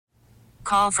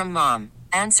call from mom.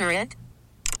 Answer it.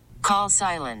 Call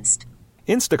silenced.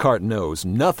 Instacart knows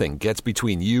nothing gets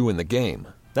between you and the game.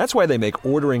 That's why they make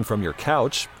ordering from your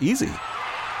couch easy.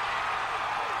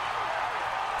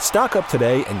 Stock up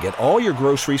today and get all your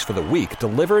groceries for the week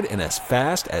delivered in as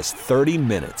fast as 30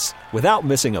 minutes without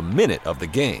missing a minute of the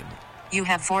game. You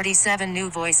have 47 new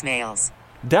voicemails.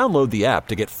 Download the app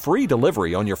to get free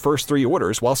delivery on your first 3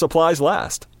 orders while supplies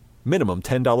last. Minimum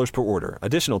 $10 per order.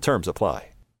 Additional terms apply.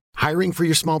 Hiring for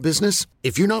your small business?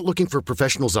 If you're not looking for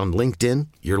professionals on LinkedIn,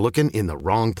 you're looking in the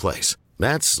wrong place.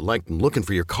 That's like looking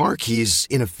for your car keys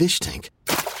in a fish tank.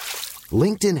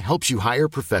 LinkedIn helps you hire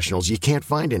professionals you can't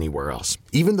find anywhere else,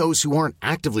 even those who aren't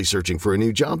actively searching for a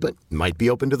new job but might be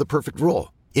open to the perfect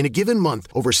role. In a given month,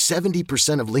 over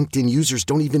 70% of LinkedIn users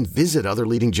don't even visit other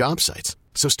leading job sites.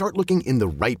 So start looking in the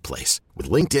right place. With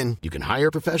LinkedIn, you can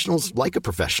hire professionals like a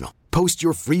professional. Post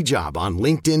your free job on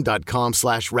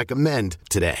linkedin.com/recommend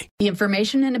today. The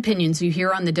information and opinions you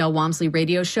hear on the Del Walmsley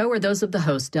radio show are those of the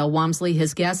host, Del Walmsley,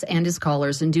 his guests, and his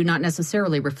callers, and do not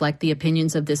necessarily reflect the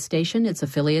opinions of this station, its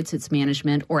affiliates, its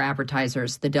management, or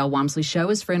advertisers. The Del Walmsley show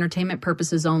is for entertainment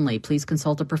purposes only. Please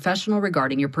consult a professional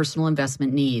regarding your personal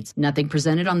investment needs. Nothing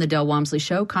presented on the Del Walmsley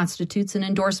show constitutes an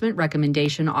endorsement,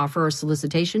 recommendation, offer, or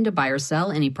solicitation to buy or sell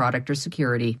any product or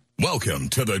security. Welcome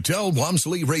to the Del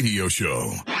Walmsley Radio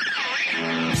Show.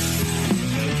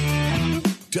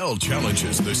 Del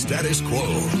challenges the status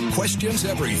quo, questions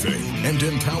everything, and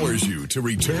empowers you to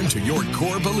return to your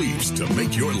core beliefs to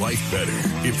make your life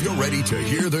better. If you're ready to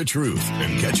hear the truth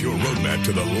and get your roadmap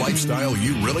to the lifestyle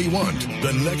you really want,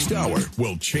 the next hour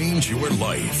will change your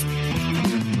life.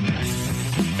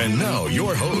 And now,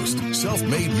 your host,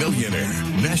 self-made millionaire,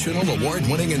 national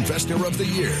award-winning investor of the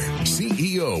year,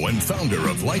 CEO and founder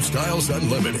of Lifestyles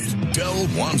Unlimited, Del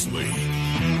Walmsley.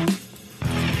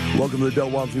 Welcome to the Del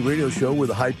Walmsley Radio Show, where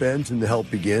the hype ends and the help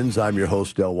begins. I'm your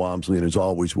host, Del Walmsley, and as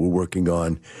always, we're working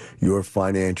on your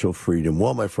financial freedom.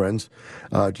 Well, my friends,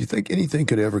 do you think anything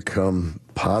could ever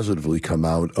positively come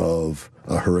out of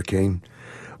a hurricane?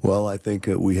 Well, I think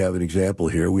we have an example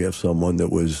here. We have someone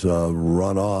that was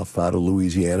run off out of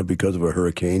Louisiana because of a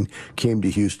hurricane, came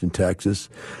to Houston, Texas,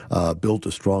 built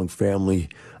a strong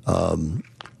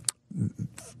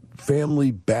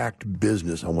family-backed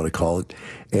business, I want to call it,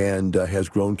 and has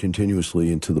grown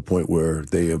continuously into the point where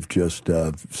they have just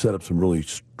set up some really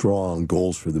strong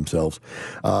goals for themselves.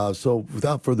 So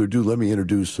without further ado, let me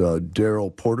introduce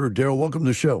Daryl Porter. Daryl, welcome to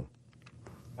the show.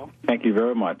 Thank you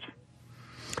very much.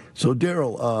 So,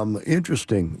 Daryl,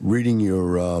 interesting reading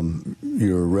your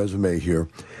resume here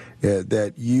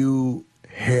that you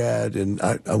had, and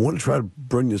I want to try to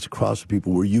bring this across to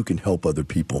people where you can help other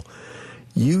people.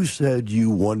 You said you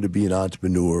wanted to be an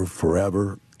entrepreneur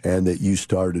forever and that you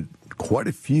started quite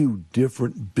a few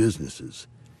different businesses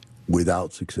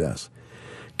without success.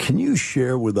 Can you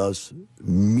share with us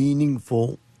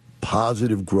meaningful,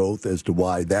 positive growth as to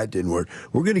why that didn't work?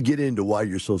 We're going to get into why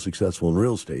you're so successful in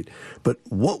real estate, but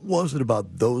what was it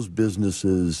about those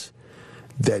businesses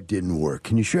that didn't work?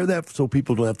 Can you share that so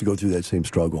people don't have to go through that same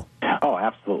struggle? Oh,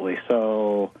 absolutely.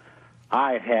 So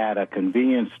I had a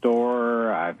convenience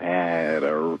store. I've had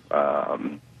a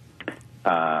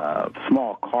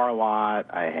small car lot.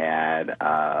 I had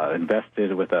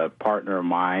invested with a partner of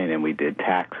mine, and we did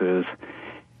taxes.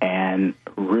 And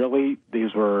really,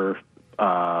 these were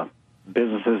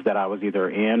businesses that I was either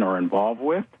in or involved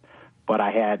with, but I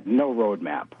had no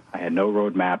roadmap. I had no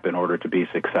roadmap in order to be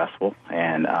successful.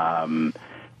 And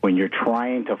when you're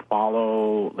trying to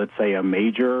follow, let's say, a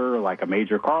major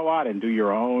car lot and do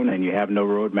your own, and you have no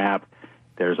roadmap,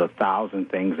 there's 1,000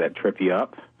 things that trip you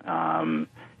up.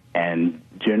 And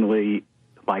generally,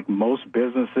 like most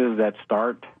businesses that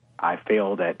start, I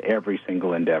failed at every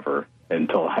single endeavor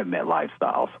until I met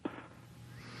Lifestyles.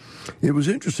 It was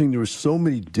interesting. There were so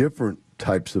many different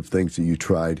types of things that you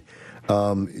tried.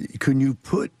 Can you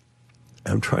put,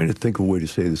 I'm trying to think of a way to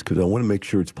say this because I want to make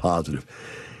sure it's positive.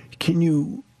 Can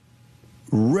you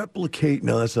replicate,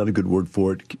 no, that's not a good word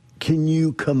for it. Can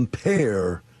you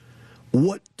compare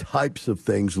what types of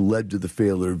things led to the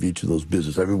failure of each of those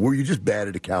businesses? I mean, were you just bad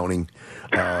at accounting?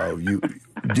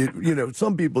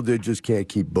 Some people just can't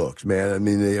keep books, man. I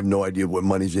mean, they have no idea what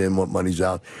money's in, what money's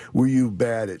out. Were you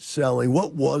bad at selling?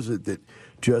 What was it that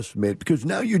just made, because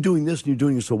now you're doing this and you're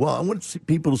doing it so well. I want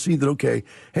people to see that, okay,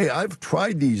 hey, I've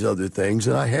tried these other things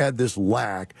and I had this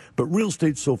lack, but real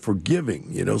estate's so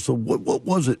forgiving, So what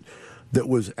was it that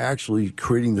was actually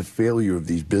creating the failure of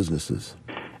these businesses?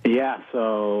 Yeah,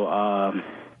 so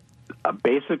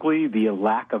basically the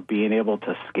lack of being able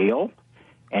to scale,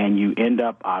 and you end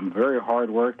up, I'm very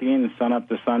hardworking, sun up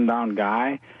to sundown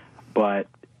guy, but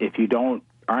if you don't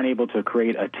aren't able to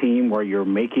create a team where you're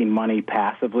making money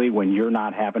passively when you're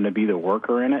not having to be the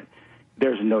worker in it,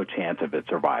 there's no chance of it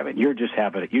surviving. You just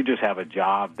have a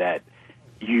job that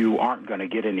you aren't going to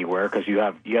get anywhere because you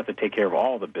have to take care of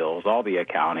all the bills, all the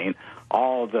accounting,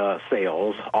 all the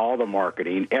sales, all the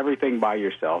marketing, everything by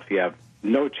yourself. You have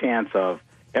no chance of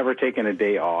ever taking a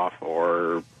day off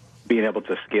or being able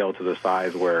to scale to the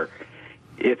size where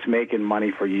it's making money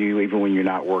for you even when you're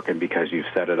not working because you've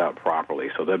set it up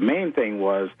properly. So the main thing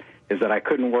is that I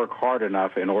couldn't work hard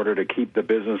enough in order to keep the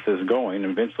businesses going.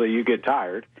 Eventually you get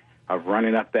tired of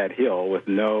running up that hill with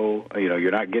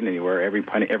you're not getting anywhere. Every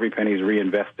penny's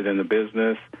reinvested in the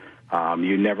business.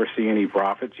 You never see any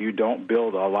profits. You don't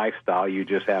build a lifestyle. You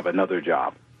just have another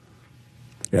job.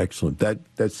 Excellent.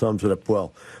 That sums it up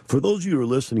well. For those of you who are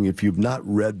listening, if you've not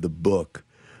read the book,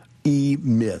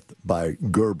 E-Myth by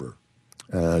Gerber,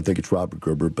 I think it's Robert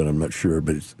Gerber, but I'm not sure,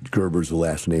 but Gerber's the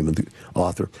last name of the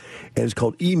author. And it's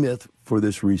called E-Myth for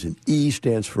this reason. E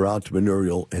stands for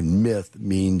entrepreneurial, and myth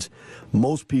means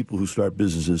most people who start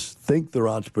businesses think they're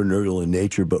entrepreneurial in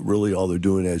nature, but really all they're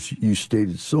doing, as you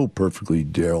stated so perfectly,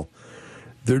 Daryl,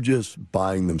 they're just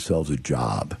buying themselves a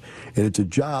job. And it's a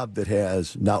job that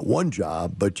has not one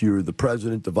job, but you're the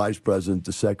president, the vice president,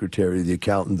 the secretary, the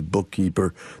accountant, the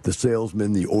bookkeeper, the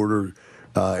salesman, the order,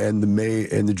 and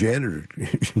the janitor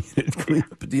clean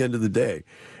up at the end of the day.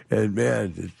 And,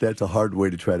 man, that's a hard way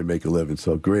to try to make a living.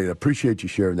 So, great. I appreciate you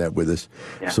sharing that with us.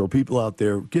 Yeah. So, people out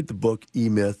there, get the book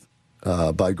E-Myth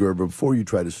by Gerber before you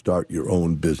try to start your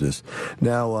own business.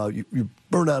 Now, you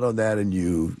burned out on that and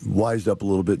you wised up a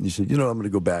little bit and you said, I'm going to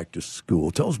go back to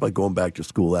school. Tell us about going back to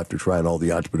school after trying all the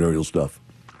entrepreneurial stuff.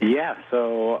 Yeah,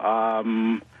 so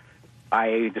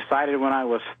I decided when I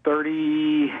was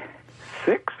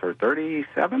 36 or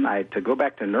 37 I had to go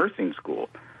back to nursing school.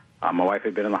 My wife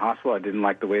had been in the hospital. I didn't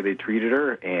like the way they treated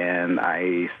her, and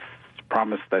I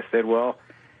said, well,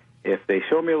 if they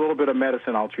show me a little bit of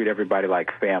medicine, I'll treat everybody like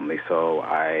family. So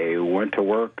I went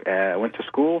to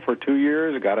school for 2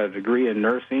 years, got a degree in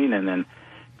nursing, and then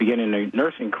began a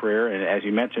nursing career. And as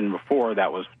you mentioned before,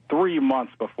 that was 3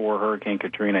 months before Hurricane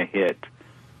Katrina hit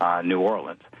New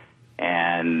Orleans.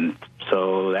 And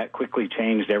so that quickly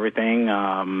changed everything.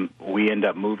 We ended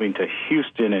up moving to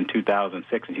Houston in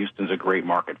 2006, and Houston's a great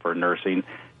market for nursing,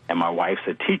 and my wife's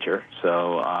a teacher.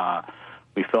 So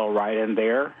we fell right in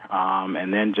there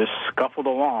and then just scuffled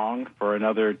along for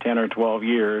another 10 or 12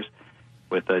 years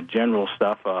with the general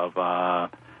stuff of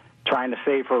trying to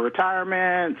save for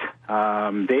retirement,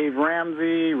 Dave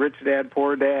Ramsey, Rich Dad,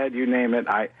 Poor Dad, you name it.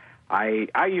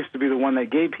 I used to be the one that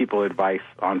gave people advice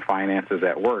on finances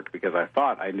at work because I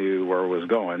thought I knew where it was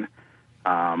going.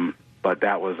 But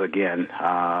that was, again,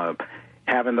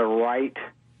 having the right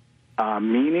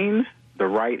meaning, the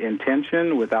right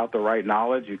intention without the right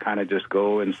knowledge. You kind of just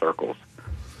go in circles.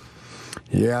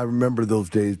 Yeah, I remember those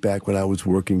days back when I was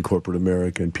working corporate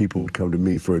America and people would come to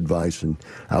me for advice, and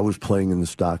I was playing in the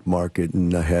stock market,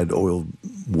 and I had oil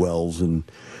wells and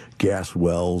gas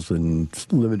wells and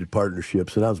limited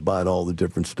partnerships, and I was buying all the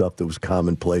different stuff that was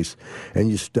commonplace. And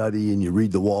you study and you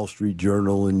read the Wall Street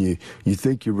Journal, and you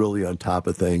think you're really on top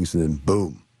of things, and then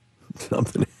boom,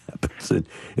 something happens, and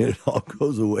it all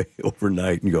goes away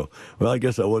overnight, and you go, well, I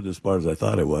guess I wasn't as smart as I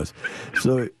thought I was.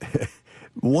 So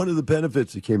one of the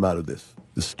benefits that came out of this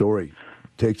story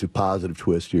takes a positive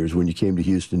twist here is when you came to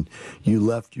Houston, you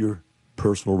left your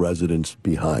personal residence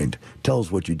behind. Tell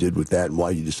us what you did with that and why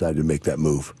you decided to make that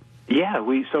move. Yeah,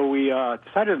 we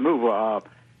decided to move.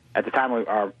 At the time,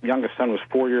 our youngest son was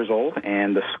 4 years old,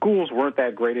 and the schools weren't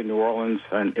that great in New Orleans,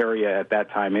 an area at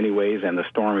that time anyways, and the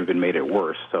storm even made it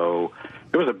worse. So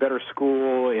there was a better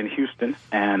school in Houston,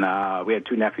 and we had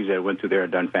two nephews that went through there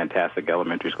and done fantastic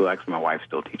elementary school. Actually, my wife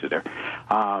still teaches there,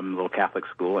 little Catholic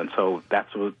school, and so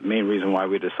that's the main reason why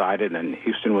we decided. And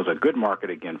Houston was a good market,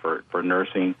 again, for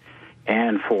nursing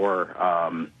and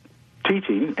for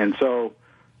teaching, and so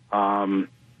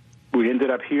we ended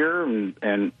up here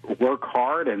and work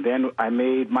hard, and then I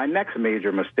made my next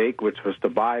major mistake, which was to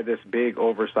buy this big,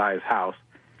 oversized house.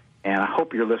 And I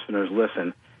hope your listeners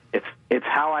listen. It's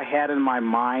how I had in my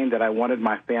mind that I wanted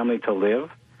my family to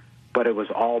live, but it was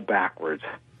all backwards.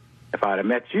 If I'd have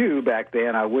met you back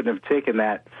then, I wouldn't have taken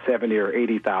that $70,000 or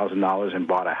 $80,000 and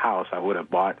bought a house. I would have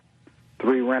bought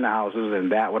 3 rent houses,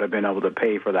 and that would have been able to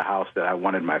pay for the house that I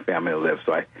wanted my family to live.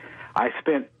 So I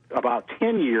spent about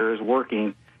 10 years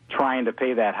working trying to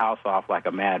pay that house off like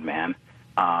a madman.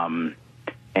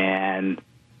 And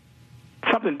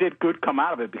something did good come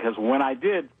out of it, because when I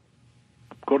did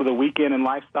go to the Weekend in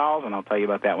Lifestyles, and I'll tell you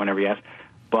about that whenever you ask,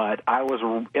 but I was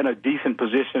in a decent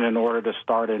position in order to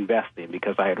start investing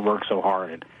because I had worked so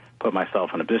hard. And put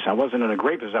myself in a position. I wasn't in a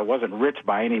great position. I wasn't rich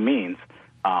by any means,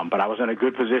 but I was in a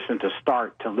good position to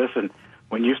start to listen.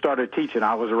 When you started teaching,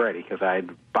 I was ready because I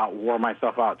about wore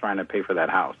myself out trying to pay for that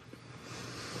house.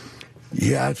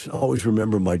 Yeah, I always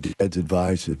remember my dad's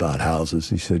advice about houses.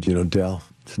 He said, Del,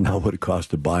 it's not what it costs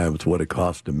to buy them, it's what it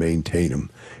costs to maintain them.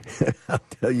 I'll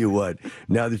tell you what,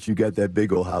 now that you got that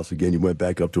big old house again, you went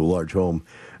back up to a large home,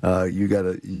 you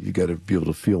gotta be able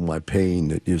to feel my pain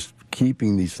that just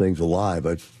keeping these things alive.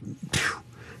 It's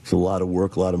a lot of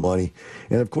work, a lot of money.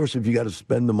 And, of course, if you got to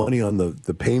spend the money on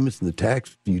the payments and the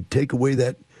tax, you take away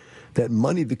that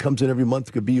money that comes in every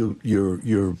month could be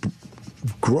your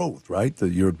growth, right?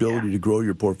 Your ability to grow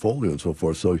your portfolio and so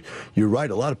forth. So you're right.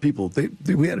 A lot of people,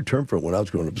 we had a term for it when I was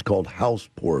growing up. It's called house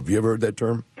poor. Have you ever heard that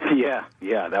term? Yeah,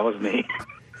 that was me.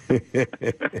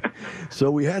 So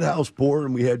we had house poor,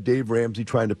 and we had Dave Ramsey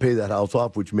trying to pay that house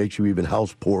off, which makes you even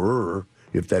house poorer,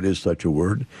 if that is such a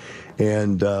word.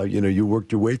 And, you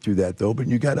worked your way through that, though, but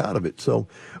you got out of it. So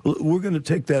we're going to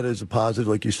take that as a positive.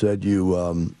 Like you said,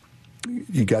 you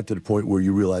got to the point where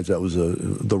you realized that was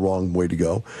the wrong way to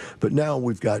go. But now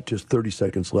we've got just 30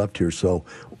 seconds left here, so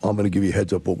I'm going to give you a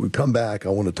heads up. When we come back, I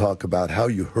want to talk about how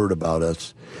you heard about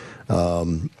us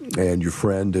and your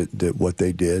friend, that what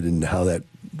they did and how that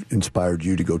inspired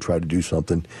you to go try to do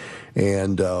something.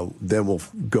 And then we'll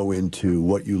go into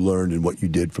what you learned and what you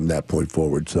did from that point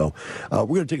forward. So we're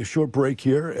going to take a short break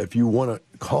here. If you want to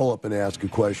call up and ask a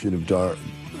question of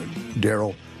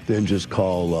Daryl, then just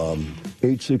call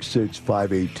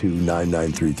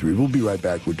 866-582-9933. We'll be right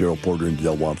back with Daryl Porter and the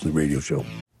Del Walmsley Radio Show.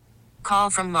 Call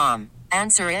from mom.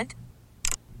 Answer it.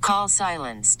 Call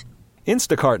silenced.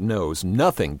 Instacart knows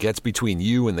nothing gets between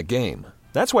you and the game.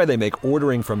 That's why they make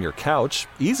ordering from your couch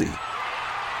easy.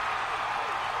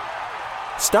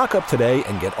 Stock up today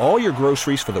and get all your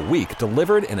groceries for the week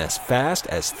delivered in as fast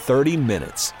as 30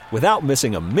 minutes without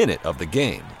missing a minute of the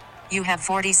game. You have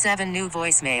 47 new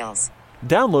voicemails.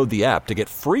 Download the app to get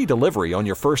free delivery on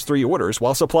your first 3 orders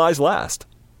while supplies last.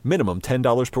 Minimum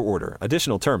 $10 per order.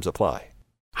 Additional terms apply.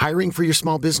 Hiring for your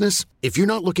small business? If you're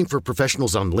not looking for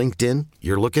professionals on LinkedIn,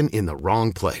 you're looking in the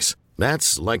wrong place.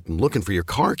 That's like looking for your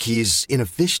car keys in a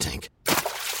fish tank.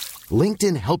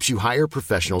 LinkedIn helps you hire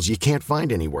professionals you can't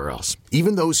find anywhere else,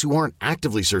 even those who aren't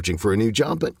actively searching for a new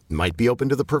job but might be open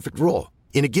to the perfect role.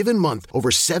 In a given month, over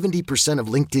 70% of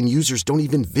LinkedIn users don't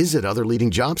even visit other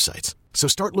leading job sites. So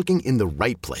start looking in the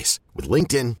right place. With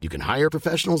LinkedIn, you can hire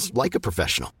professionals like a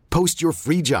professional. Post your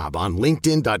free job on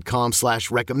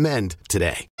linkedin.com/recommend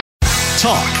today.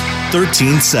 Talk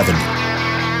 1370.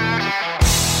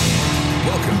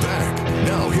 Welcome back.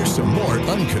 Now here's some more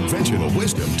unconventional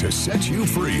wisdom to set you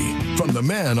free from the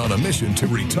man on a mission to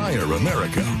retire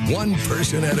America, one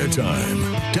person at a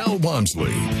time, Del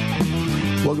Walmsley.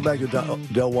 Welcome back to the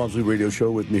Del Walmsley Radio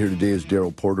Show. With me here today is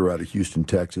Daryl Porter out of Houston,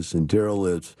 Texas. And Daryl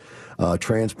is a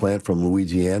transplant from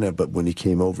Louisiana, but when he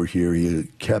came over here, he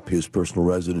kept his personal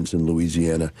residence in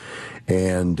Louisiana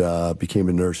and became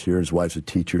a nurse here. His wife's a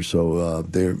teacher, so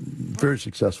they're a very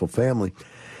successful family.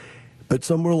 But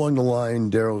somewhere along the line,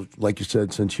 Daryl, like you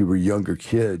said, since you were a younger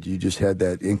kid, you just had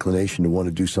that inclination to want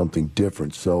to do something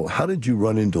different. So how did you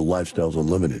run into Lifestyles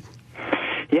Unlimited?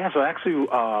 Yeah, so I actually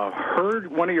heard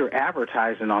one of your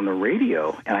advertising on the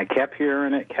radio, and I kept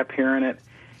hearing it.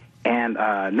 And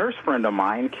a nurse friend of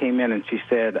mine came in, and she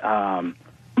said, I'm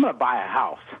going to buy a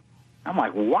house. I'm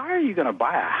like, why are you going to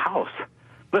buy a house?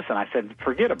 Listen, I said,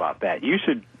 forget about that. You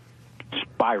should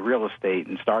buy real estate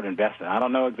and start investing. I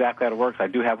don't know exactly how it works. I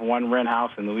do have one rent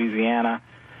house in Louisiana.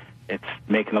 It's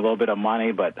making a little bit of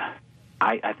money, but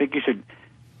I think you should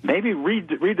maybe read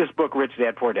this book, Rich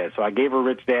Dad, Poor Dad. So I gave her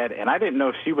Rich Dad, and I didn't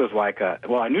know she was like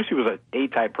I knew she was an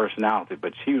A-type personality,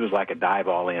 but she was like a dive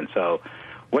all in. So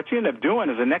what she ended up doing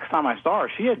is the next time I saw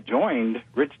her, she had joined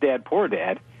Rich Dad, Poor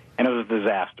Dad, and it was a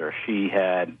disaster. She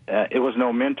had, it was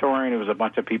no mentoring. It was a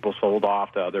bunch of people sold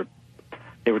off to other,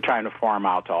 they were trying to farm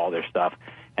out to all their stuff.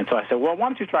 And so I said, well, why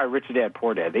don't you try Rich Dad,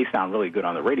 Poor Dad? They sound really good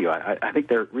on the radio. I think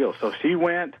they're real. So she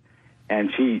went.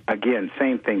 And she, again,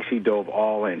 same thing. She dove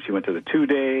all in. She went to the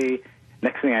 2-day.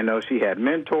 Next thing I know, she had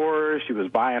mentors. She was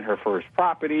buying her first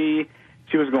property.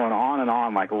 She was going on and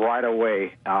on, like right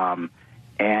away.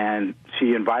 And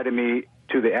she invited me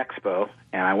to the expo,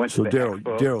 and I went to the expo.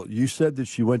 So, Daryl, you said that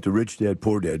she went to Rich Dad,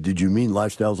 Poor Dad. Did you mean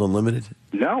Lifestyles Unlimited?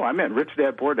 No, I meant Rich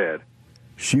Dad, Poor Dad.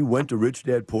 She went to Rich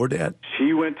Dad, Poor Dad?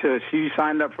 She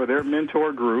signed up for their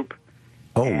mentor group.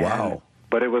 Oh, wow.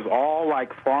 But it was all,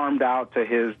 like, farmed out to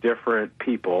his different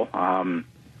people.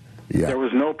 There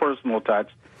was no personal touch.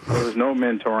 There was no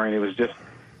mentoring. It was just,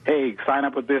 hey, sign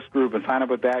up with this group and sign up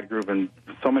with that group and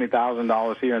so many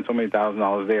 $1,000 here and so many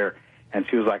 $1,000 there. And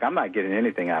she was like, I'm not getting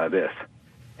anything out of this.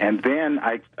 And then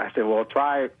I said, well,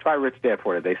 try Rich Dad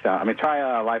Poor Dad. Try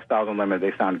Lifestyles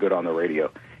Unlimited. They sound good on the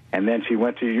radio. And then she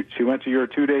went to your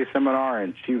 2-day seminar,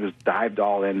 and she was dived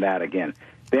all in that again.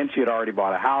 Then she had already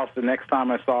bought a house. The next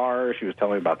time I saw her, she was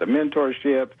telling me about the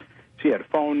mentorship. She had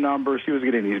phone numbers. She was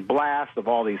getting these blasts of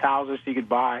all these houses she could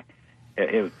buy.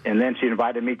 And then she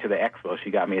invited me to the expo. She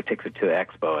got me a ticket to the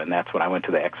expo, and that's when I went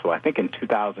to the expo, I think in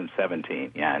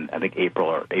 2017. Yeah, I think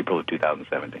April of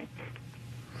 2017.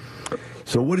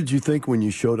 So what did you think when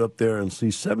you showed up there and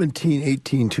see 17,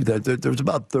 18, 2000? There was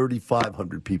about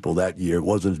 3,500 people that year. It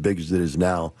wasn't as big as it is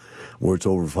now, where it's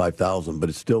over 5,000, but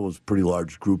it still was a pretty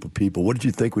large group of people. What did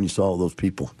you think when you saw all those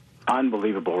people?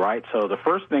 Unbelievable, right? So the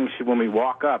first thing, when we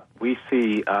walk up, we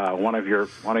see one of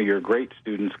your great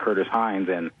students, Curtis Hines,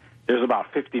 and there's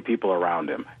about 50 people around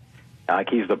him. Like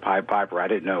he's the Pied Piper. I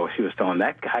didn't know. She was telling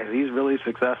that guy he's really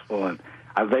successful, and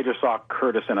I later saw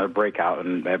Curtis in a breakout,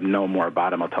 and I know more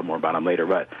about him. I'll tell more about him later.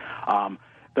 But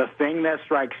the thing that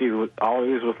strikes you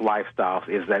always with Lifestyles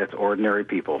is that it's ordinary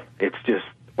people. It's just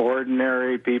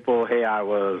ordinary people. Hey, I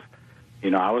was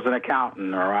an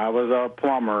accountant, or I was a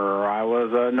plumber, or I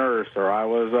was a nurse, or I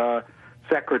was a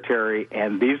secretary,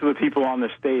 and these are the people on the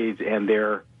stage, and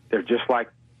they're just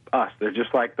like us. They're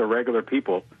just like the regular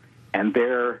people, and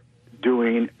they're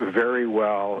doing very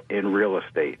well in real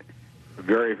estate.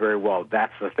 Very, very well.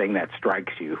 That's the thing that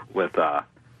strikes you with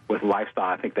Lifestyle.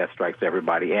 I think that strikes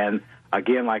everybody. And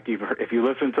again, like if you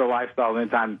listen to Lifestyle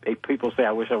anytime, people say,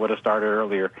 I wish I would have started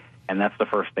earlier, and that's the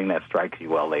first thing that strikes you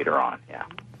well later on. Yeah.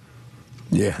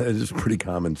 Yeah, it's a pretty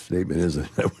common statement, isn't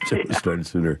it? I wish I would have started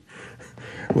sooner.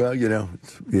 Well,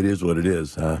 it is what it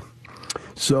is.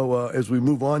 So as we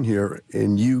move on here,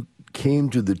 and you came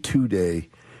to the 2-day,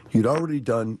 you'd already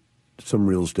done some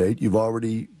real estate. You've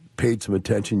already paid some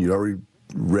attention. You'd already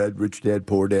read Rich Dad,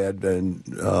 Poor Dad, and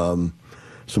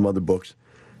some other books.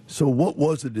 So what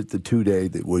was it at the 2-day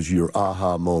that was your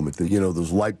aha moment? That,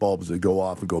 those light bulbs that go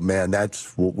off and go, man,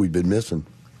 that's what we've been missing.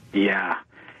 Yeah.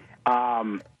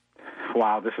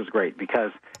 Wow, this is great,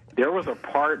 because there was a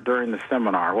part during the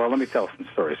seminar. Well, let me tell some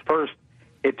stories. First,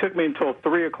 it took me until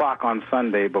 3 o'clock on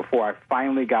Sunday before I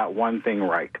finally got one thing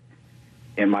right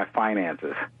in my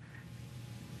finances.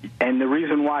 And the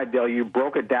reason why, Dale, you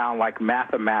broke it down like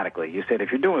mathematically. You said, if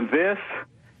you're doing this,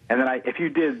 and then if you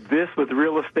did this with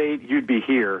real estate, you'd be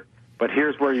here. But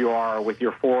here's where you are with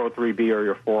your 403B or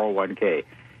your 401K.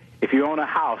 If you own a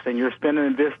house and you're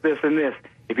spending this, this, and this,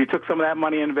 if you took some of that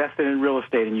money and invested in real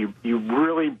estate, and you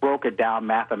really broke it down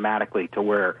mathematically to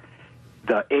where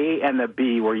the A and the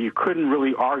B, where you couldn't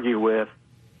really argue with,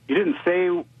 you didn't say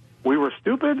we were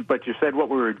stupid, but you said what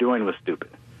we were doing was stupid.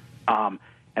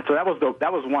 And so that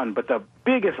was one. But the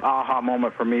biggest aha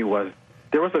moment for me was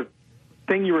there was a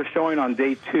thing you were showing on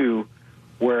day 2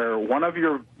 where one of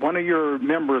your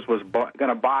members was going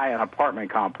to buy an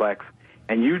apartment complex,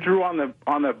 and you drew on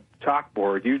the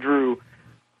chalkboard. You drew.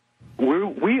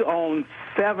 We own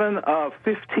 7 of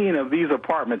 15 of these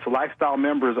apartments. Lifestyle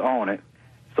members own it.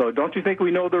 So don't you think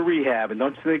we know the rehab, and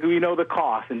don't you think we know the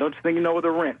cost, and don't you think you know the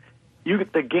rent?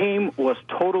 The game was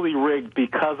totally rigged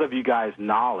because of you guys'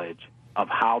 knowledge of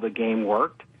how the game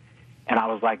worked. And I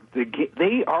was like,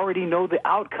 they already know the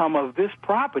outcome of this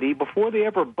property before they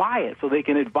ever buy it, so they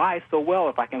can advise so well.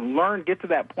 If I can get to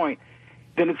that point,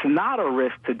 then it's not a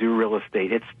risk to do real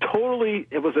estate. It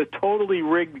was a totally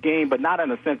rigged game, but not in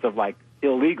a sense of like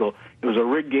illegal. It was a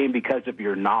rigged game because of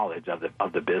your knowledge of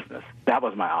the business. That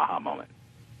was my aha moment.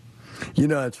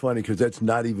 It's funny because that's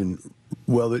not even,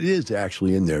 well, it is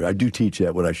actually in there. I do teach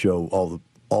that when I show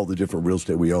all the different real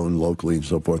estate we own locally and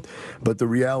so forth. But the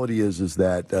reality is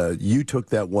that you took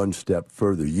that one step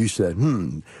further. You said,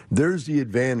 there's the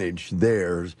advantage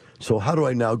there. So how do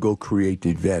I now go create the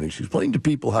advantage? Explain to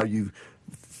people how you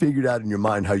figured out in your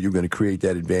mind how you're going to create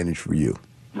that advantage for you.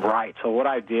 Right. So what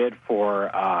I did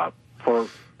for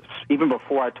even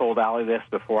before I told Allie this,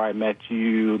 before I met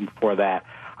you, before that,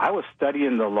 I was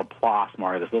studying the Laplace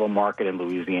market, this little market in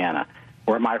Louisiana,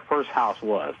 where my first house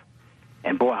was.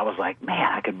 And, boy, I was like,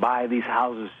 man, I could buy these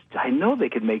houses. I know they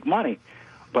could make money.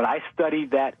 But I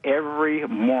studied that every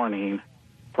morning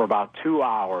for about 2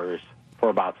 hours for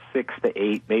about 6 to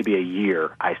 8, maybe a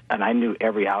year. And I knew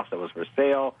every house that was for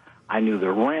sale. I knew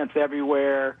the rents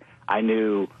everywhere. I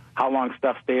knew how long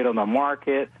stuff stayed on the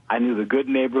market. I knew the good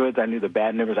neighborhoods. I knew the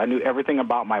bad neighborhoods. I knew everything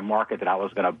about my market that I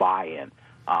was going to buy in.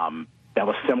 That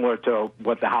was similar to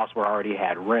what the house we already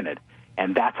had rented.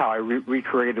 And that's how I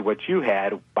recreated what you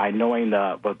had by knowing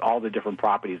all the different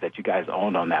properties that you guys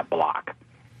owned on that block.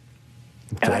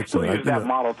 And I still use that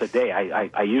model today.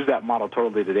 I use that model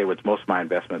totally today, which most of my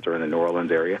investments are in the New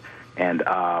Orleans area. And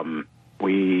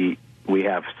we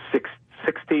have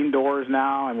 16 doors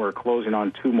now, and we're closing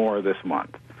on 2 more this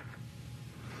month.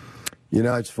 You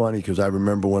know, it's funny because I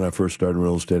remember when I first started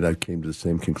real estate, I came to the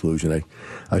same conclusion.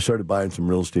 I started buying some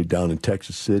real estate down in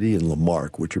Texas City and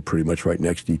Lamarck, which are pretty much right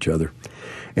next to each other.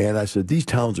 And I said, these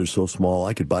towns are so small,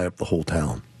 I could buy up the whole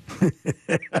town.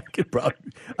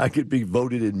 I could be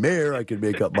voted in mayor. I could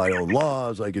make up my own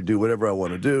laws. I could do whatever I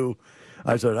want to do.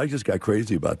 I said, I just got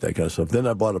crazy about that kind of stuff. Then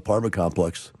I bought an apartment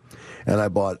complex, and I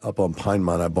bought up on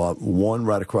Pinemont. I bought one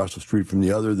right across the street from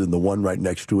the other, then the one right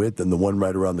next to it, then the one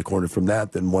right around the corner from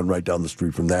that, then one right down the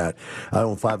street from that. I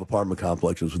own 5 apartment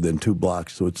complexes within 2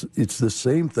 blocks, so it's the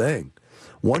same thing.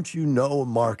 Once you know a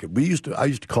market, I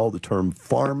used to call the term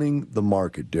farming the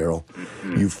market, Daryl.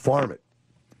 You farm it.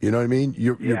 You know what I mean?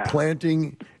 You're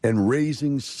planting and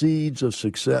raising seeds of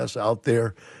success out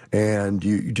there, and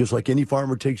you just like any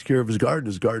farmer takes care of his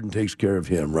garden takes care of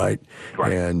him, right?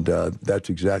 Right. And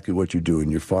that's exactly what you're doing.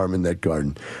 You're farming that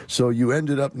garden. So you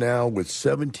ended up now with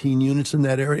 17 units in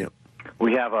that area?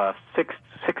 We have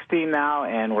 16 now,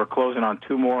 and we're closing on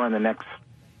 2 more in the next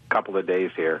couple of days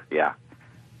here, yeah.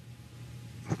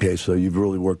 Okay, so you've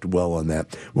really worked well on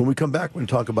that. When we come back, we're going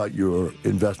to talk about your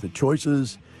investment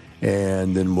choices,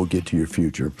 and then we'll get to your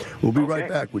future. We'll be right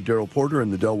back with Daryl Porter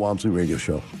and the Del Walmsley Radio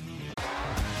Show.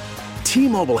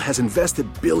 T-Mobile has invested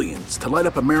billions to light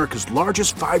up America's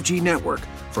largest 5G network,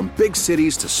 from big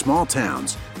cities to small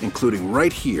towns, including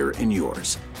right here in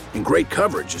yours. And great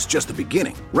coverage is just the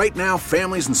beginning. Right now,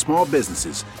 families and small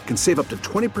businesses can save up to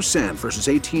 20% versus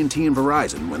AT&T and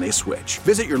Verizon when they switch.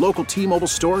 Visit your local T-Mobile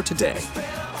store today.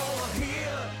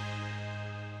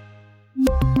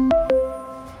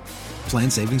 Plan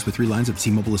savings with 3 lines of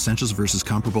T-Mobile Essentials versus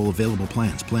comparable available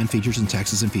plans. Plan features and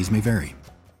taxes and fees may vary.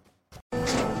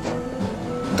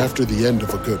 After the end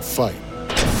of a good fight,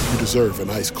 you deserve an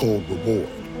ice-cold reward.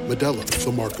 Modelo is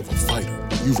the mark of a fighter.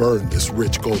 You've earned this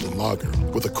rich golden lager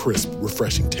with a crisp,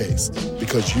 refreshing taste.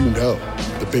 Because you know,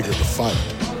 the bigger the fight,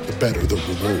 the better the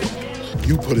reward.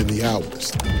 You put in the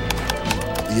hours,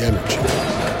 the energy,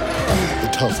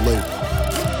 the tough labor.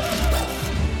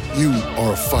 You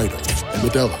are a fighter, and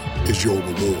Modelo is your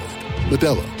reward.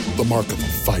 Modelo, the mark of a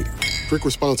fighter. Drink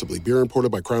responsibly. Beer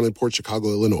imported by Crown Imports, Chicago,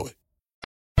 Illinois.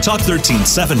 Talk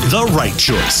 1370, the right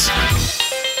choice.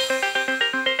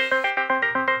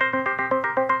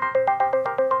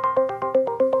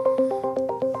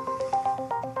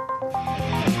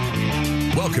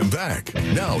 Welcome back.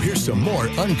 Now here's some more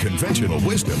unconventional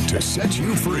wisdom to set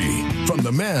you free from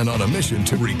the man on a mission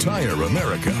to retire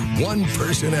America, one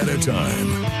person at a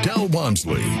time, Del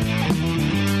Walmsley.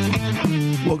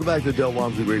 Welcome back to the Del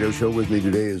Walmsley Radio Show. With me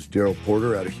today is Daryl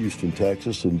Porter out of Houston,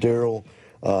 Texas. And Daryl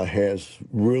has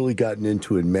really gotten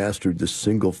into and mastered the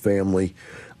single-family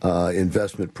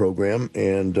investment program.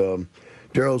 And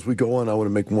Daryl, as we go on, I want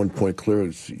to make one point clear.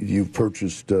 You've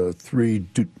purchased 3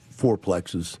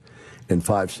 fourplexes and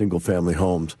 5 single-family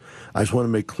homes. I just want to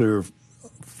make clear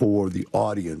for the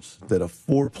audience that a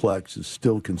fourplex is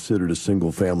still considered a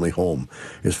single-family home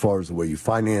as far as the way you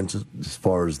finance it, as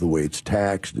far as the way it's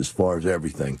taxed, as far as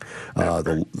everything,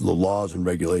 the laws and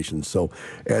regulations. So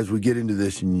as we get into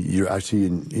this, and I see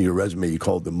in your resume you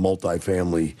called them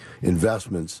multifamily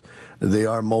investments. They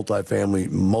are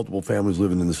multifamily, multiple families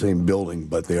living in the same building,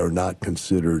 but they are not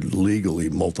considered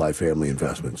legally multifamily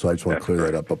investments. So I just want to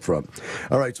clear that up front.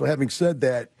 All right, so having said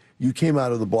that, you came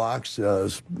out of the blocks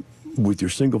with your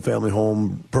single-family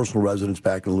home, personal residence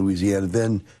back in Louisiana.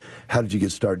 Then how did you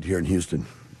get started here in Houston?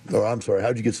 Or I'm sorry, how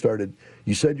did you get started?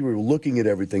 You said you were looking at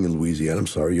everything in Louisiana. I'm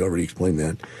sorry, you already explained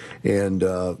that. And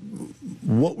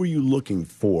what were you looking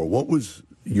for? What was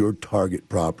your target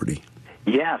property?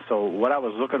 Yeah, so what I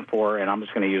was looking for, and I'm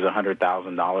just going to use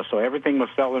 $100,000. So everything was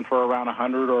selling for around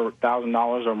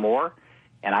 $100,000 or more.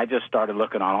 And I just started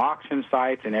looking on auction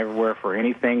sites and everywhere for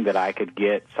anything that I could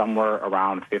get somewhere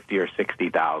around $50,000 or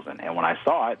 $60,000. And when I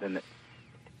saw it, then it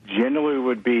generally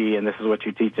would be, and this is what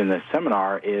you teach in this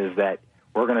seminar, is that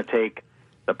we're going to take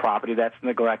the property that's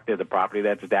neglected, the property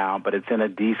that's down, but it's in a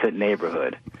decent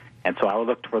neighborhood. And so I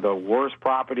looked for the worst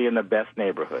property in the best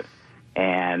neighborhood.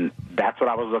 And that's what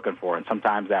I was looking for. And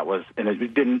sometimes that was, and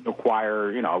it didn't require,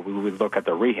 we would look at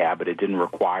the rehab, but it didn't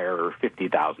require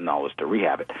 $50,000 to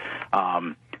rehab it.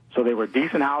 So they were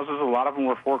decent houses. A lot of them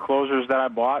were foreclosures that I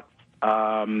bought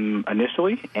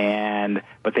initially,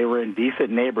 but they were in decent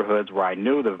neighborhoods where I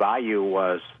knew the value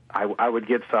was, I would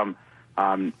get some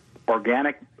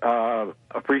organic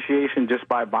appreciation just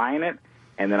by buying it.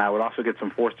 And then I would also get some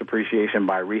forced appreciation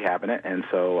by rehabbing it. And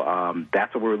so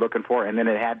that's what we were looking for. And then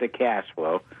it had the cash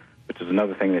flow, which is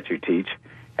another thing that you teach.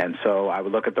 And so I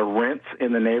would look at the rents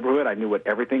in the neighborhood. I knew what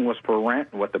everything was for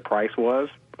rent, what the price was.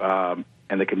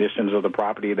 and the conditions of the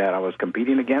property that I was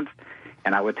competing against,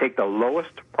 and I would take the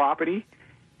lowest property.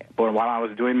 But while I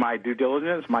was doing my due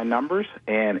diligence, my numbers,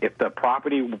 and if the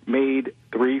property made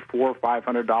 $300, $400,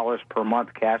 $500 per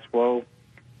month cash flow,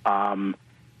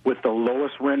 with the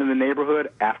lowest rent in the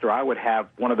neighborhood, after I would have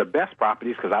one of the best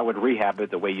properties, because I would rehab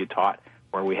it the way you taught,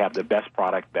 where we have the best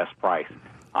product, best price.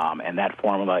 And that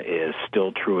formula is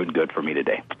still true and good for me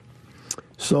today.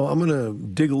 So I'm going to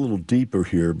dig a little deeper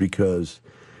here, because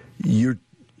you're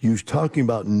talking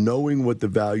about knowing what the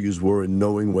values were and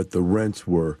knowing what the rents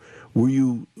were. Were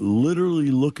you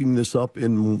literally looking this up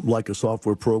in like a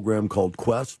software program called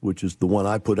Quest, which is the one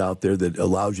I put out there that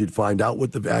allows you to find out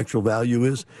what the actual value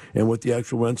is and what the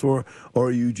actual rents were? Or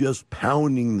are you just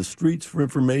pounding the streets for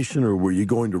information, or were you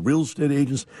going to real estate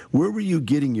agents? Where were you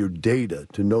getting your data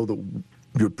to know that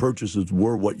your purchases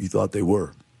were what you thought they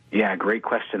were? Yeah, great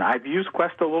question. I've used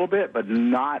Quest a little bit, but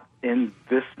not in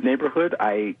this neighborhood.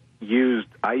 I used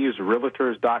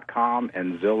Realtors.com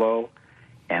and Zillow,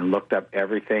 and looked up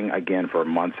everything, again, for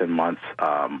months and months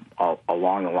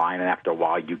along the line. And after a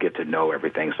while, you get to know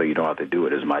everything, so you don't have to do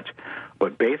it as much.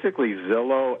 But basically,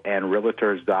 Zillow and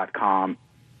Realtors.com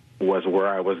was where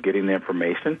I was getting the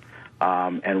information.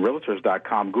 And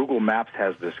Realtors.com, Google Maps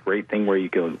has this great thing where you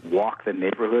can walk the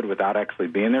neighborhood without actually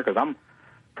being there. Because I'm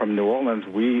from New Orleans.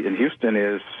 In Houston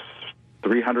is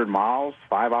 300 miles,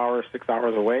 5 hours, 6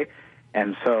 hours away.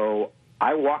 And so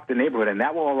I walk the neighborhood, and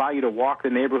that will allow you to walk the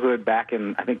neighborhood back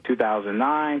in, I think,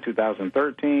 2009,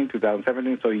 2013,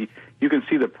 2017. So you can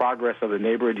see the progress of the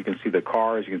neighborhood. You can see the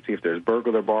cars. You can see if there's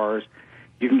burglar bars.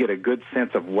 You can get a good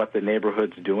sense of what the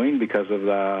neighborhood's doing because of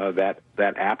that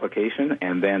application.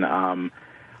 And then,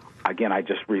 again, I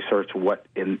just researched what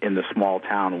in the small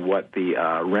town what the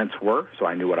rents were, so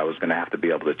I knew what I was going to have to be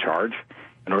able to charge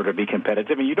in order to be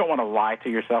competitive. And you don't want to lie to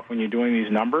yourself when you're doing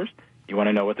these numbers. You want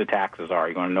to know what the taxes are.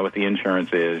 You want to know what the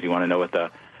insurance is. You want to know what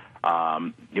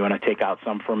you want to take out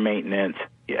some for maintenance.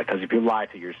 Yeah, because if you lie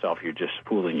to yourself, you're just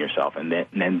fooling yourself. And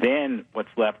then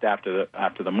what's left after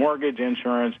the mortgage,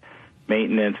 insurance,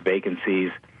 maintenance,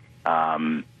 vacancies,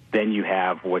 then you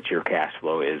have what your cash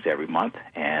flow is every month.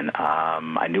 And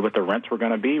I knew what the rents were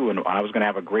going to be when I was going to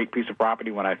have a great piece of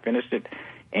property when I finished it.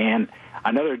 And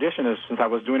another addition is, since I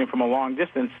was doing it from a long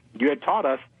distance, you had taught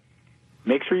us,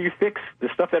 make sure you fix the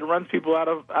stuff that runs people out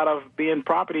of being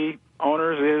property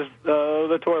owners. Is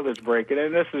the toilet's breaking,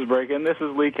 and this is breaking, and this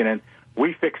is leaking. And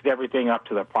we fixed everything up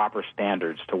to the proper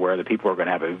standards to where the people are going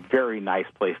to have a very nice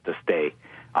place to stay.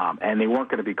 And they weren't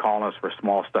going to be calling us for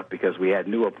small stuff because we had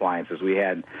new appliances, we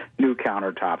had new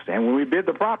countertops. And when we bid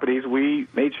the properties, we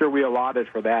made sure we allotted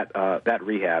for that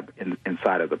rehab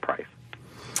inside of the price.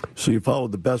 So you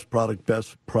followed the best product,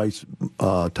 best price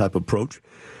type approach.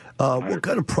 What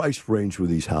kind of price range were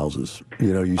these houses?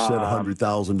 You know, you said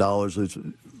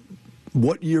 $100,000.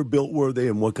 What year built were they,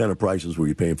 and what kind of prices were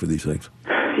you paying for these things?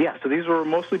 Yeah, so these were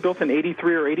mostly built in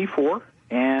 83 or 84,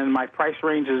 and my price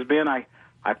range has been, I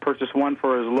purchased one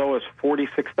for as low as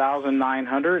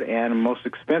 $46,900, and most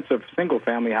expensive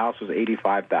single-family house was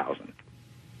 $85,000.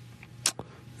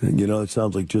 You know, it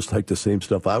sounds like just like the same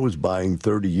stuff I was buying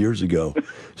 30 years ago.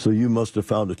 So you must have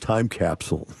found a time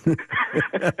capsule.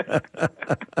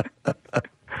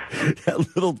 That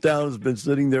little town has been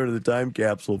sitting there in the time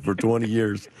capsule for 20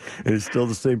 years, and it's still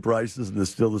the same prices and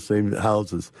it's still the same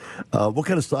houses. What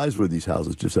kind of size were these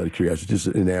houses, just out of curiosity, just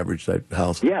an average type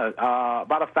house? Yeah,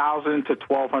 about 1,000 to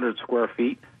 1,200 square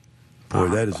feet. Boy,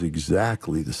 that is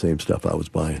exactly the same stuff I was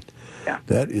buying. Yeah.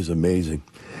 That is amazing.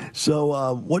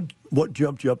 So what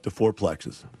jumped you up to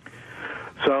fourplexes?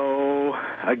 So,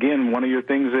 again, one of your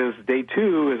things is day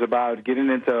 2 is about getting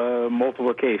into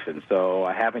multiplication. So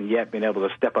I haven't yet been able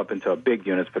to step up into a big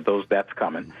units, but that's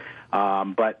coming.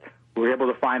 But we were able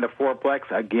to find a fourplex,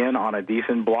 again, on a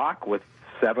decent block with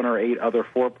 7 or 8 other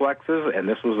fourplexes, and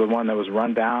this was the one that was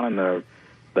run down, and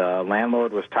the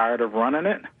landlord was tired of running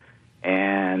it.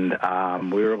 And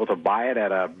we were able to buy it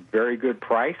at a very good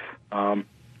price,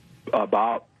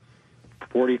 about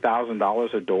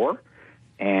 $40,000 a door,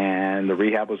 and the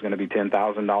rehab was going to be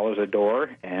 $10,000 a door.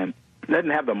 And I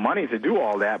didn't have the money to do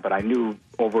all that, but I knew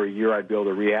over a year I'd be able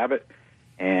to rehab it.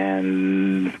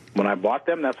 And when I bought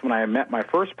them, that's when I met my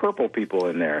first purple people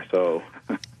in there. So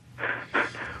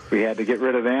we had to get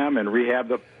rid of them and rehab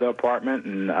the apartment,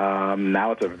 and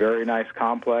now it's a very nice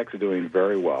complex, doing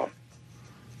very well.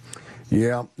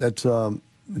 Yeah, that's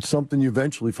it's something you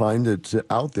eventually find that's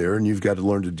out there, and you've got to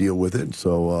learn to deal with it.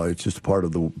 So it's just part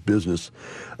of the business.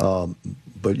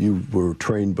 But you were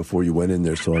trained before you went in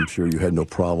there, so I'm sure you had no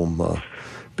problem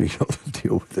being able to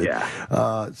deal with it.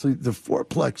 Yeah. So the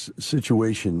fourplex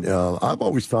situation, I've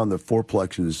always found that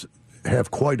fourplexes have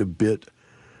quite a bit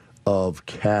of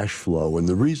cash flow. And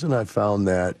the reason I found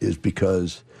that is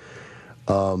because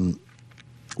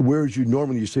whereas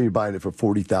you say you're buying it for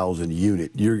 $40,000 a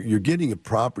unit, you're getting a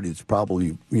property that's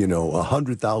probably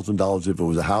 $100,000 if it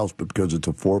was a house, but because it's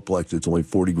a fourplex, it's only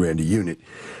 $40,000 a unit.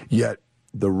 Yet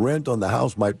the rent on the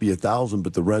house might be $1,000,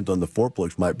 but the rent on the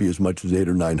fourplex might be as much as $800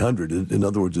 or $900. In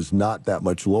other words, it's not that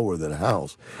much lower than a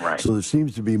house. Right. So there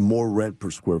seems to be more rent per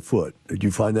square foot. Do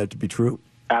you find that to be true?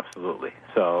 Absolutely.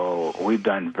 So we've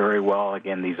done very well.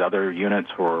 Again, these other units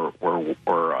were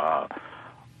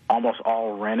almost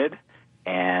all rented.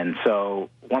 And so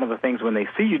one of the things when they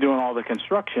see you doing all the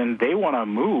construction, they want to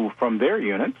move from their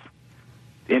units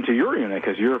into your unit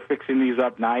because you're fixing these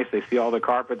up nice. They see all the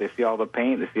carpet, they see all the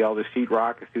paint, they see all the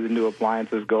sheetrock, they see the new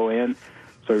appliances go in.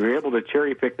 So you're able to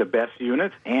cherry pick the best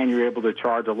units, and you're able to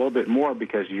charge a little bit more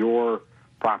because your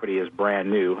property is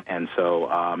brand new. And so,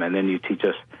 and then you teach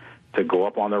us to go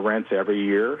up on the rents every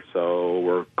year. So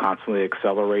we're constantly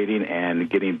accelerating and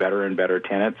getting better and better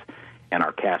tenants. And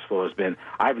our cash flow has been,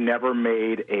 I've never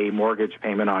made a mortgage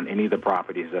payment on any of the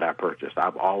properties that I purchased.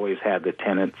 I've always had the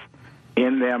tenants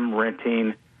in them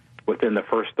renting within the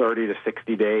first 30 to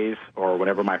 60 days or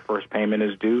whenever my first payment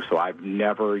is due. So I've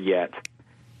never yet,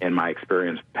 in my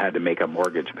experience, had to make a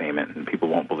mortgage payment. And people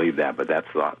won't believe that, but that's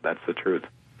the truth.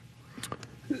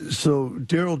 So,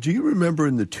 Daryl, do you remember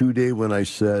in the 2-day when I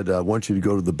said, I want you to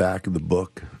go to the back of the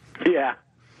book? Yeah.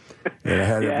 And I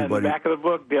had everybody... in the back of the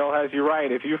book, Dale has you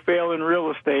right. If you fail in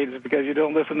real estate, it's because you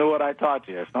don't listen to what I taught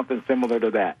you. It's something similar to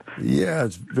that. Yeah,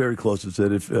 it's very close. It said,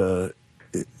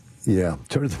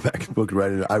 turn to the back of the book,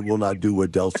 right in. I will not do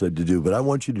what Dell said to do. But I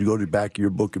want you to go to the back of your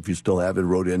book, if you still have it,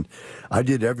 wrote in, I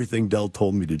did everything Dell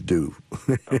told me to do.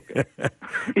 Okay.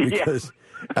 Because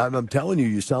I'm telling you,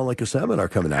 you sound like a seminar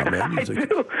coming out, man. I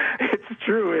do. It's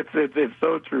true. It's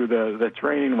so true. The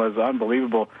training was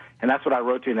unbelievable. And that's what I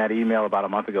wrote to you in that email about a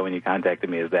month ago when you contacted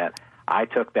me, is that I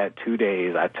took that 2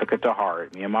 days. I took it to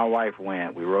heart. Me and my wife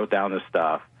went. We wrote down the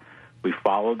stuff. We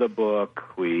followed the book.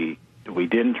 We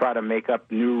didn't try to make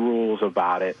up new rules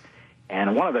about it.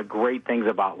 And one of the great things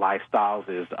about lifestyles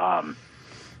is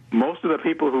most of the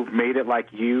people who've made it like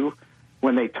you,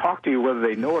 when they talk to you, whether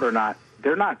they know it or not,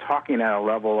 they're not talking at a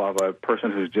level of a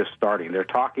person who's just starting. They're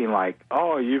talking like,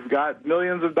 oh, you've got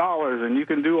millions of dollars and you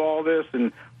can do all this,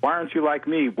 and why aren't you like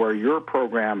me? Where your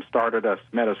program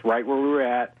met us right where we were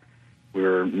at. We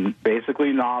were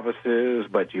basically novices,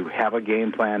 but you have a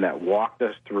game plan that walked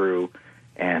us through.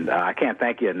 And I can't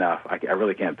thank you enough. I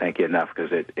really can't thank you enough,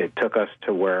 because it took us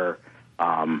to where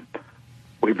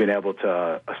we've been able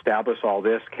to establish all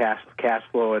this cash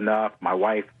flow enough. My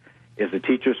wife is a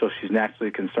teacher, so she's naturally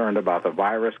concerned about the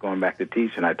virus, going back to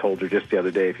teach. And I told her just the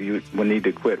other day, if you need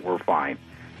to quit, we're fine.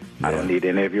 Yeah. I don't need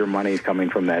any of your money coming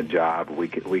from that job. We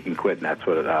can quit, and that's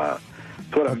what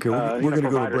okay, we're going to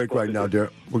go to break right now,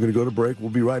 Daryl. We're going to go to break. We'll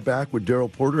be right back with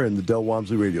Daryl Porter and the Del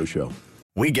Walmsley Radio Show.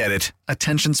 We get it.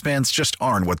 Attention spans just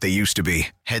aren't what they used to be.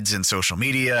 Heads in social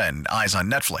media and eyes on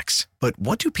Netflix. But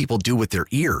what do people do with their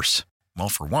ears? Well,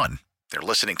 for one, they're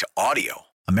listening to audio.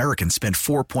 Americans spend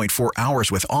 4.4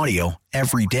 hours with audio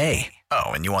every day. Oh,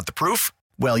 and you want the proof?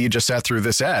 Well, you just sat through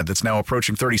this ad that's now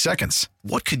approaching 30 seconds.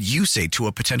 What could you say to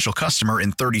a potential customer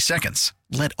in 30 seconds?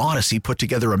 Let Odyssey put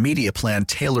together a media plan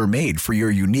tailor-made for your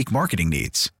unique marketing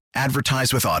needs.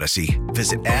 Advertise with Odyssey.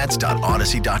 Visit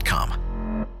ads.odyssey.com.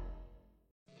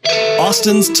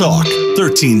 Austin's Talk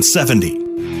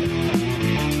 1370.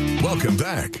 Welcome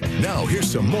back. Now here's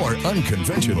some more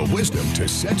unconventional wisdom to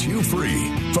set you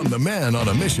free from the man on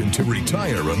a mission to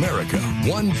retire America,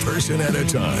 one person at a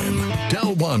time,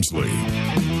 Del Walmsley.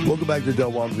 Welcome back to the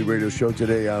Del Walmsley Radio Show.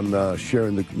 Today I'm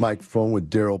sharing the microphone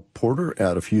with Daryl Porter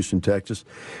out of Houston, Texas.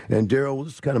 And Daryl, we'll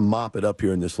just kind of mop it up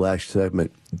here in this last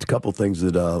segment. A couple of things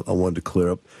that I wanted to clear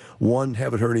up. One,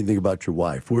 haven't heard anything about your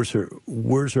wife. Where's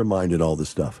her mind in all this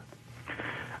stuff?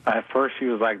 At first, she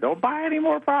was like, don't buy any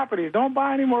more properties. Don't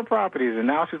buy any more properties. And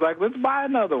now she's like, let's buy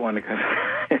another one, because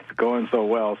it's going so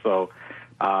well. So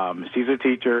she's a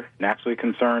teacher, naturally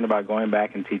concerned about going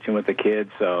back and teaching with the kids.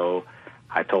 So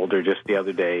I told her just the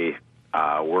other day,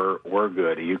 we're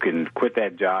good. You can quit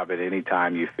that job at any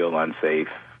time you feel unsafe.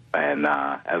 And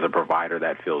as a provider,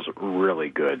 that feels really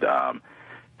good to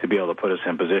be able to put us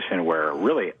in a position where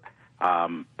really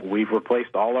we've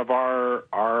replaced all of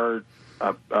our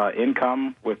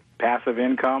income with passive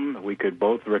income. We could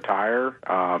both retire.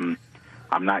 I'm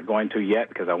not going to yet,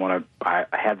 because I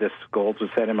had this goal to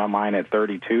set in my mind at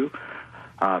 32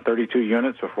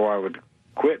 units before I would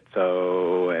quit.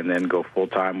 So, and then go full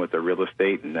time with the real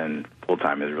estate, and then full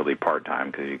time is really part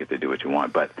time because you get to do what you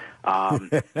want. But I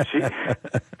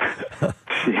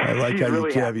like how you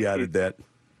caveated that.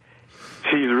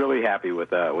 She's really happy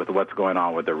with what's going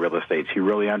on with the real estate. She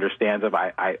really understands it.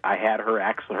 I had her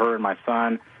and my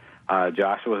son,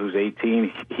 Joshua, who's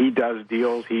 18. He does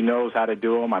deals. He knows how to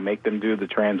do them. I make them do the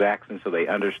transactions so they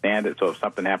understand it. So if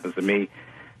something happens to me,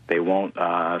 they won't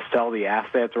sell the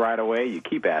assets right away. You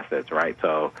keep assets, right?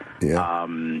 So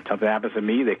something happens to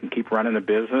me, they can keep running the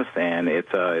business, and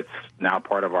it's now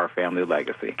part of our family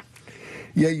legacy.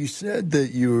 Yeah, you said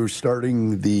that you were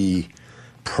starting the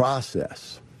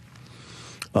process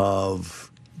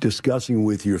of discussing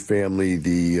with your family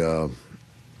the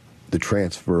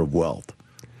transfer of wealth.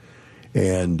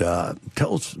 And let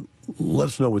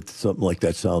us know what something like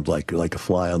that sounds like a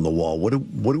fly on the wall. What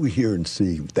do we hear and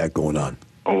see with that going on?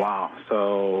 Oh, wow.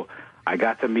 So I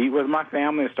got to meet with my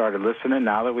family and started listening.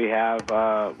 Now that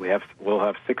we'll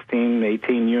have 16,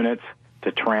 18 units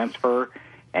to transfer,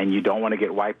 and you don't want to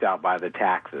get wiped out by the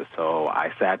taxes. So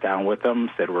I sat down with them,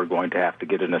 said we're going to have to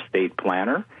get an estate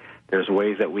planner. There's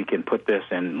ways that we can put this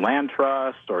in land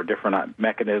trust or different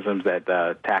mechanisms that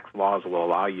tax laws will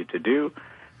allow you to do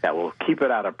that will keep it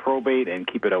out of probate and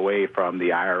keep it away from the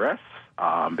IRS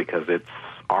because it's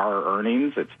our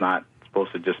earnings. It's not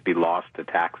supposed to just be lost to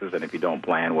taxes, and if you don't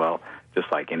plan well,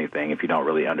 just like anything, if you don't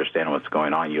really understand what's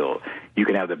going on, you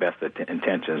can have the best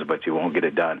intentions, but you won't get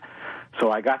it done.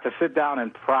 So I got to sit down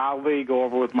and proudly go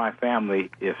over with my family,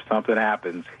 if something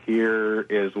happens, here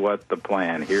is what the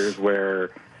plan. Here's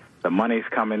where the money's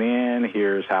coming in.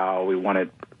 Here's how we want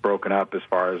it broken up as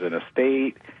far as an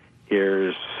estate.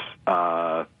 Here's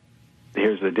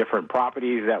the different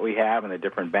properties that we have and the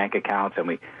different bank accounts. And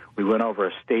we went over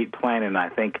estate planning, and I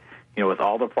think, with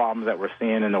all the problems that we're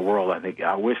seeing in the world,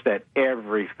 I wish that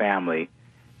every family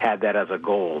had that as a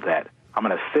goal, that I'm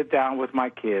going to sit down with my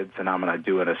kids and I'm going to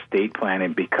do an estate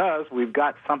planning because we've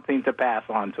got something to pass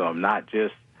on to them, not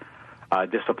just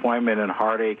disappointment and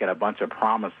heartache and a bunch of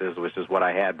promises, which is what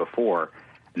I had before.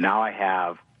 Now I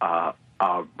have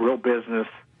a real business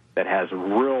that has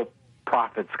real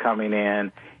profits coming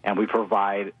in, and we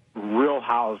provide real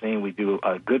housing. We do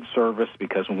a good service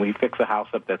because when we fix a house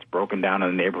up that's broken down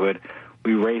in the neighborhood,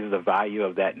 we raise the value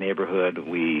of that neighborhood.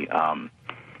 We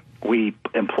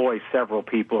employ several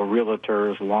people,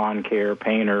 realtors, lawn care,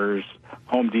 painters,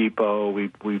 Home Depot.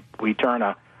 We turn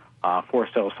a for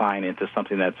sale sign into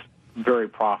something that's very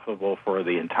profitable for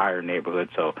the entire neighborhood.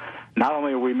 So not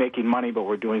only are we making money, but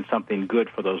we're doing something good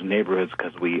for those neighborhoods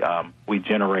because we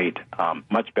generate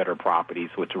much better properties,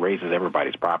 which raises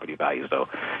everybody's property value. So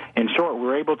in short,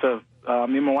 we're able to,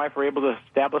 me and my wife were able to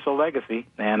establish a legacy,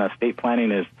 and estate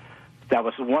planning that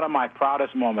was one of my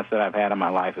proudest moments that I've had in my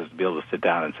life, is to be able to sit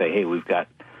down and say, hey, we've got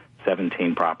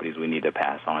 17 properties we need to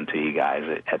pass on to you guys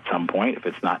at some point. If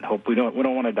it's not, hope we don't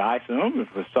want to die soon.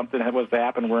 If something was to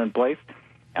happen, we're in place,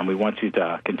 and we want you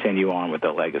to continue on with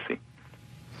the legacy.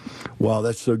 Wow,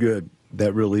 that's so good.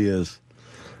 That really is.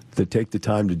 To take the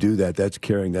time to do that, that's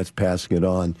caring, that's passing it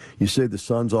on. You say the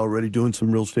son's already doing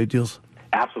some real estate deals?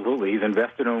 Absolutely. He's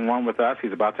invested in one with us.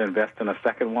 He's about to invest in a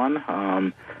second one.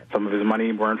 Some of his money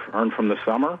earned from the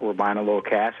summer. We're buying a little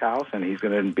cash house, and he's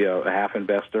going to be a half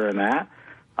investor in that.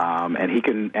 And he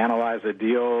can analyze a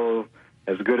deal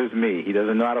as good as me. He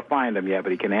doesn't know how to find them yet,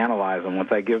 but he can analyze them.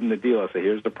 Once I give him the deal, I say,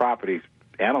 here's the property.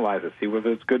 Analyze it, see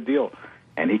whether it's a good deal.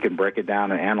 And he can break it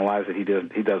down and analyze it.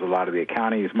 He does a lot of the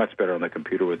accounting. He's much better on the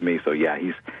computer with me. So, yeah,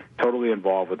 he's totally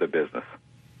involved with the business.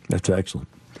 That's excellent.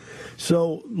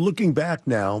 So, looking back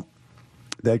now,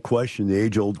 that question, the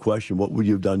age-old question, what would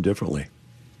you have done differently?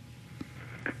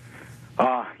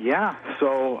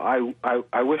 So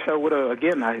I wish I would have,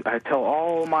 again, I tell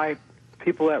all my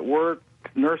people at work,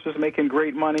 nurses making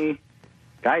great money,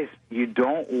 guys, you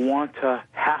don't want to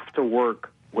have to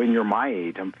work when you're my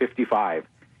age. I'm 55.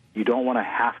 You don't want to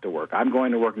have to work. I'm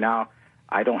going to work now.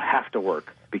 I don't have to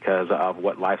work because of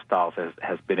what Lifestyles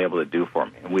has been able to do for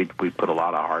me. And we put a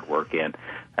lot of hard work in,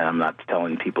 and I'm not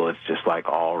telling people it's just like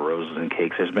all roses and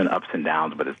cakes. There's been ups and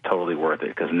downs, but it's totally worth it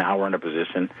because now we're in a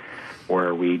position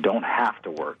where we don't have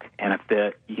to work. And if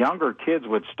the younger kids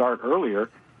would start earlier,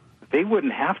 they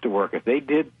wouldn't have to work if they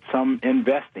did some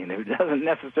investing. It doesn't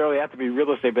necessarily have to be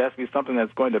real estate, but it has to be something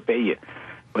that's going to pay you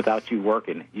without you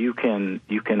working. You can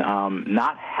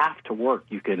not have to work.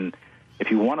 You can, if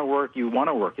you want to work, you want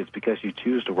to work. It's because you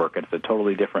choose to work. It's a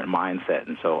totally different mindset,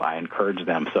 and so I encourage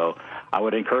them. So I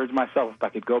would encourage myself, if I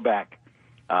could go back,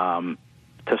 to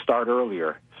start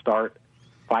earlier.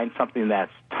 Find something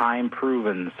that's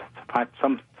time-proven, find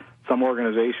some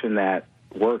organization that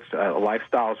works.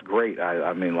 Lifestyle's great.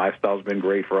 I mean, Lifestyle's been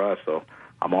great for us, so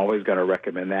I'm always going to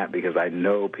recommend that because I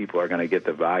know people are going to get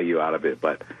the value out of it.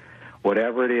 But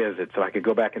whatever it is, so I could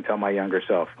go back and tell my younger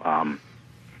self,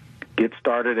 get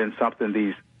started in something.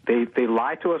 they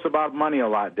lie to us about money a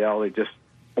lot, Del.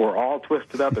 We're all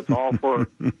twisted up. It's all for,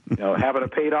 having a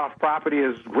paid-off property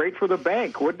is great for the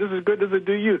bank. What good does it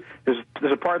do you?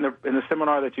 There's a part in the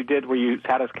seminar that you did where you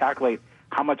had us calculate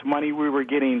how much money we were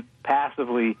getting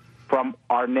passively from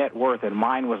our net worth, and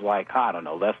mine was like, I don't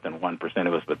know, less than 1%. It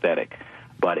was pathetic.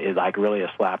 But it's like really a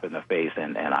slap in the face,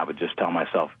 and I would just tell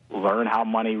myself, learn how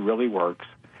money really works,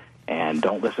 and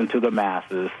don't listen to the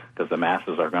masses, because the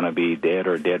masses are going to be dead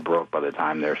or dead broke by the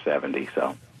time they're 70,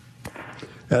 so...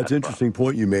 That's an interesting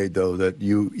point you made, though, that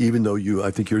even though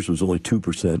I think yours was only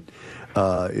 2%,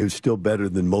 it was still better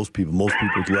than most people. Most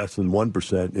people's less than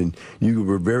 1%. And you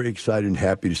were very excited and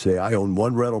happy to say, I own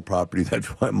one rental property.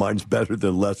 Mine's better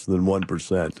than less than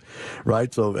 1%.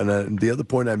 Right? So, and the other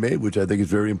point I made, which I think is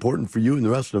very important for you and the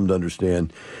rest of them to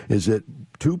understand, is that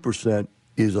 2%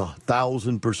 is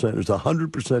 1,000%, is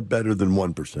 100% better than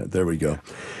 1%. There we go.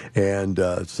 And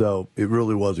so it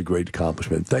really was a great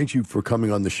accomplishment. Thank you for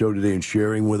coming on the show today and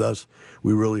sharing with us.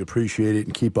 We really appreciate it,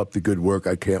 and keep up the good work.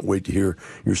 I can't wait to hear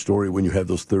your story when you have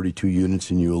those 32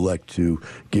 units and you elect to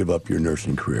give up your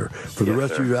nursing career. For the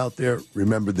rest of you out there,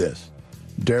 remember this.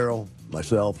 Daryl,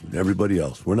 myself, and everybody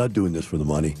else, we're not doing this for the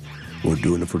money. We're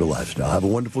doing it for the lifestyle. Have a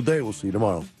wonderful day. We'll see you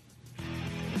tomorrow.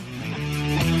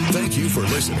 Thank you for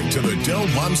listening to the Del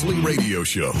Walmsley Radio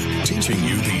Show, teaching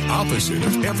you the opposite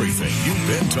of everything you've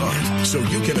been taught, so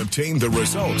you can obtain the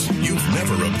results you've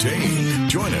never obtained.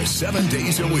 Join us 7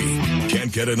 days a week.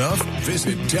 Can't get enough?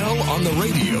 Visit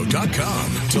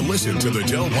DelOnTheRadio.com to listen to the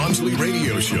Del Walmsley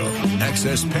Radio Show,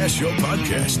 access past show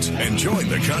podcasts, and join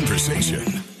the conversation.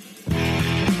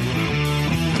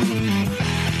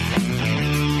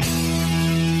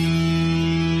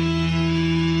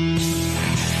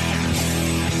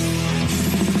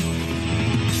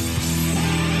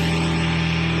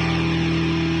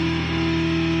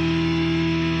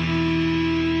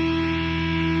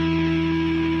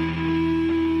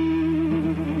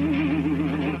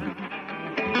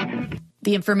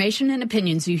 The information and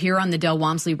opinions you hear on the Del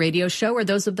Walmsley Radio Show are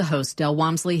those of the host, Del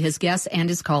Walmsley, his guests, and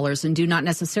his callers, and do not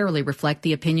necessarily reflect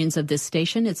the opinions of this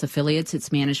station, its affiliates,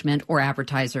 its management, or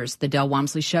advertisers. The Del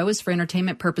Walmsley Show is for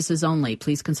entertainment purposes only.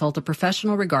 Please consult a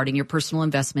professional regarding your personal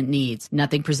investment needs.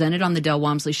 Nothing presented on the Del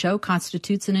Walmsley Show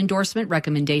constitutes an endorsement,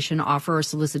 recommendation, offer, or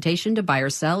solicitation to buy or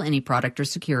sell any product or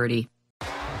security.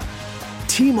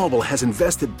 T-Mobile has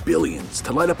invested billions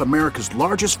to light up America's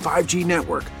largest 5G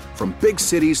network, from big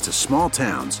cities to small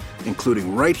towns,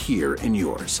 including right here in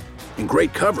yours. And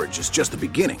great coverage is just the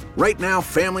beginning. Right now,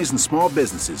 families and small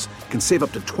businesses can save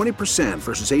up to 20%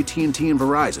 versus AT&T and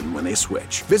Verizon when they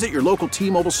switch. Visit your local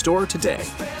T-Mobile store today.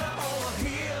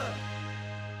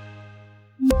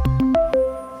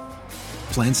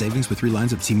 Plan savings with 3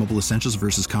 lines of T-Mobile Essentials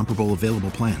versus comparable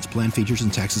available plans. Plan features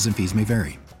and taxes and fees may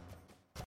vary.